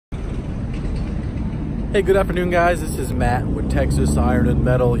Hey, good afternoon, guys. This is Matt with Texas Iron and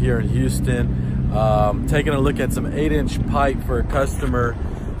Metal here in Houston. Taking a look at some 8-inch pipe for a customer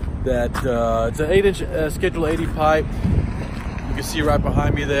that it's an 8-inch Schedule 80 pipe. You can see right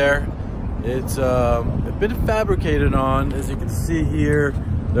behind me there. It's been fabricated on, as you can see here.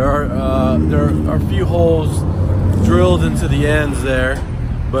 There are a few holes drilled into the ends there,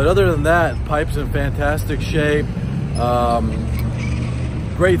 but other than that, the pipe's in fantastic shape.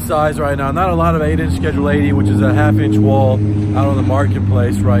 Great size right now. Not a lot of 8-inch Schedule 80, which is a half-inch wall, out on the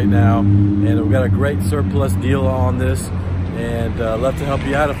marketplace right now. And we've got a great surplus deal on this, and love to help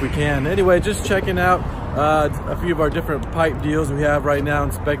you out if we can. Anyway, just checking out a few of our different pipe deals we have right now,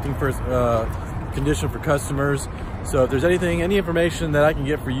 inspecting for condition for customers. So if there's any information that I can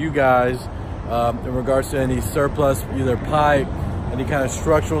get for you guys in regards to any surplus, either pipe, any kind of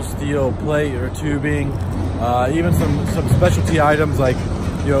structural steel, plate or tubing, even some specialty items like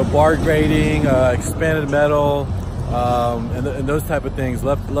bar grading, expanded metal, and those type of things.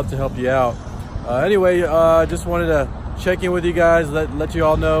 Love to help you out. Anyway, just wanted to check in with you guys, let you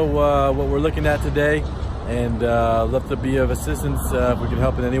all know what we're looking at today, and love to be of assistance if we can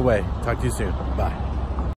help in any way. Talk to you soon. Bye.